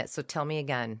haven't seen it, so tell me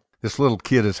again. This little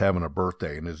kid is having a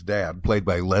birthday, and his dad, played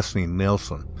by Leslie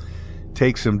Nielsen,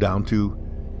 takes him down to...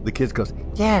 The kid goes,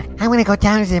 Dad, I'm going to go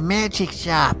down to the magic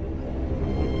shop.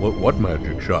 What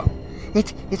magic shop?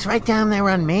 It's right down there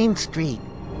on Main Street.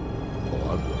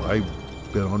 Well,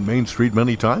 I've been on Main Street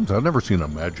many times. I've never seen a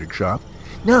magic shop.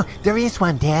 No, there is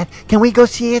one, Dad. Can we go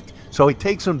see it? So he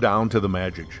takes him down to the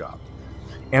magic shop.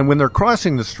 And when they're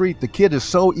crossing the street, the kid is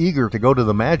so eager to go to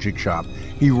the magic shop,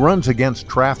 he runs against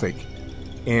traffic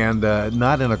and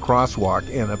not in a crosswalk.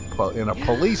 And a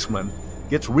policeman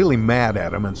gets really mad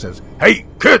at him and says, "Hey,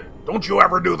 kid, don't you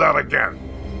ever do that again.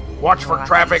 Watch for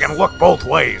traffic and look both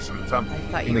ways." I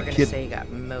thought you were going to say he got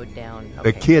mowed down.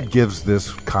 The kid gives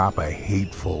this cop a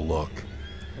hateful look.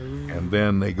 Ooh. And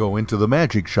then they go into the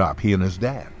magic shop, he and his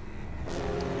dad.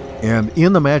 And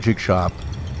in the magic shop,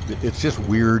 it's just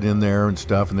weird in there and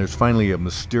stuff, and there's finally a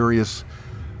mysterious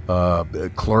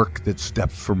clerk that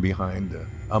steps from behind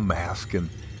a mask and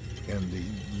he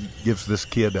gives this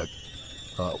kid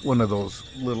one of those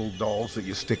little dolls that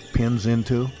you stick pins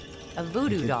into. A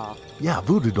voodoo doll. Yeah,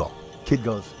 voodoo doll. Kid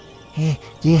goes, "Hey,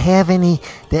 do you have any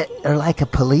that are like a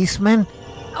policeman?"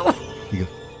 He goes,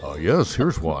 "Oh, yes,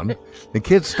 here's one." The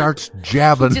kid starts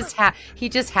jabbing. He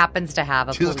just happens to have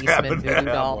a policeman voodoo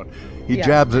doll. He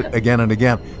jabs it again and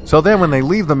again. So then when they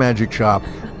leave the magic shop,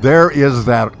 there is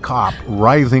that cop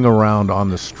writhing around on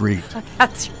the street.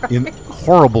 That's right. In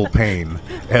horrible pain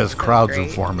as crowds are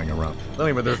forming around.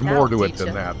 Anyway, there's more to it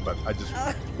than that, but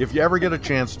if you ever get a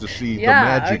chance to see the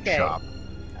magic shop,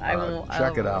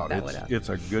 check it out. It's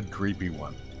a good, creepy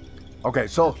one. Okay,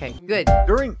 so good.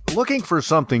 During looking for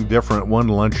something different one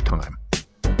lunchtime,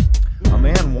 a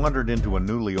man wandered into a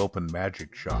newly opened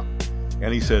magic shop,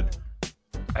 and he said,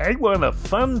 "I want a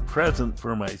fun present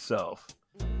for myself."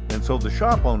 And so the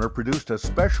shop owner produced a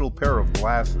special pair of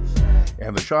glasses,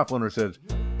 and the shop owner said,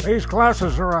 "These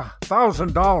glasses are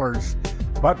 $1,000,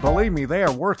 but believe me, they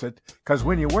are worth it, because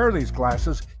when you wear these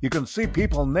glasses, you can see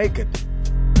people naked."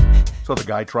 So the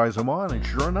guy tries them on, and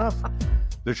sure enough,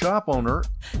 the shop owner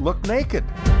looked naked.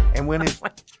 And when his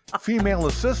female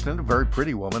assistant, a very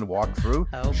pretty woman, walked through,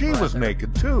 she was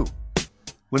naked too.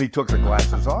 When he took the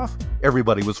glasses off,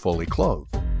 everybody was fully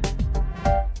clothed.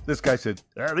 This guy said,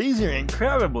 "These are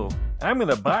incredible. I'm going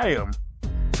to buy them."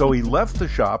 So he left the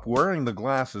shop wearing the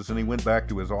glasses and he went back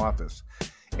to his office.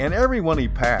 And everyone he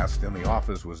passed in the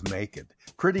office was naked.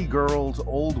 Pretty girls,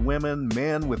 old women,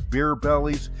 men with beer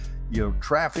bellies,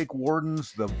 traffic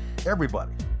wardens,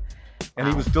 everybody. And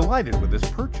he was delighted with this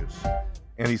purchase.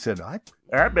 And he said, I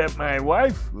bet my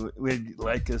wife would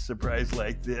like a surprise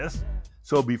like this.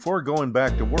 So before going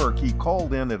back to work, he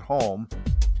called in at home,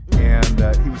 and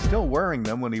he was still wearing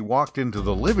them when he walked into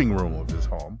the living room of his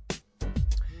home.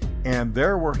 And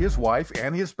there were his wife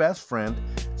and his best friend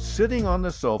sitting on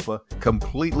the sofa,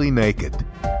 completely naked.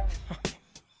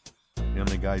 And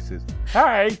the guy says,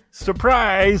 "Hi,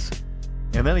 surprise!"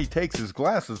 And then he takes his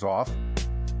glasses off,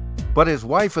 but his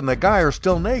wife and the guy are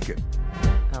still naked.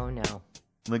 Oh, no.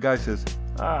 And the guy says,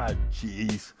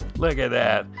 jeez, look at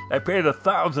that. I paid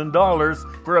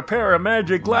 $1,000 for a pair of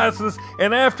magic glasses,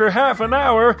 and after half an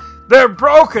hour, they're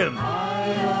broken.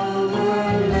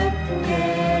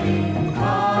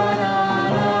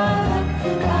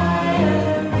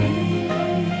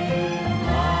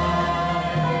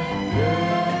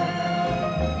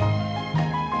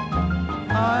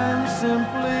 I'm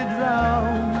simply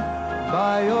drowned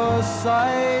by your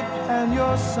sight and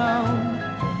your sound,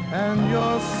 and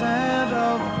your scent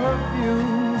of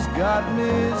perfumes got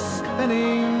me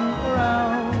spinning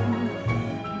around.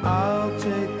 I'll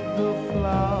take the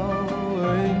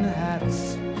flowering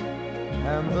hats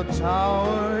and the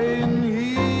towering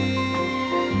heels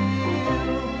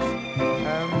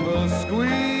and the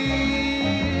squeals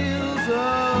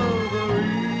of the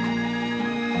real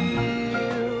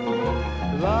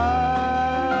life.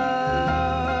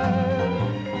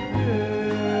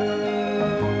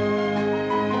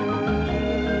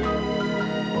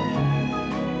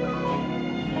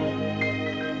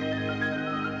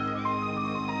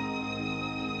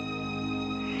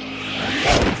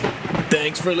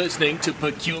 Thanks for listening to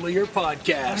Peculiar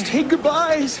Podcast. Hey,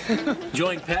 goodbyes.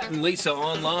 Join Pat and Lisa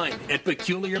online at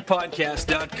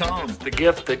peculiarpodcast.com. The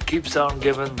gift that keeps on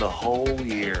giving the whole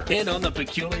year. And on the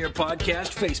Peculiar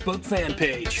Podcast Facebook fan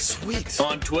page. Sweet.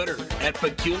 On Twitter at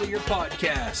Peculiar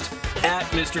Podcast, at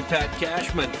Mr. Pat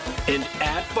Cashman, and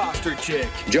at Foster Chick.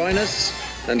 Join us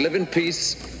and live in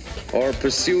peace, or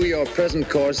pursue your present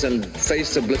course and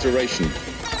face obliteration.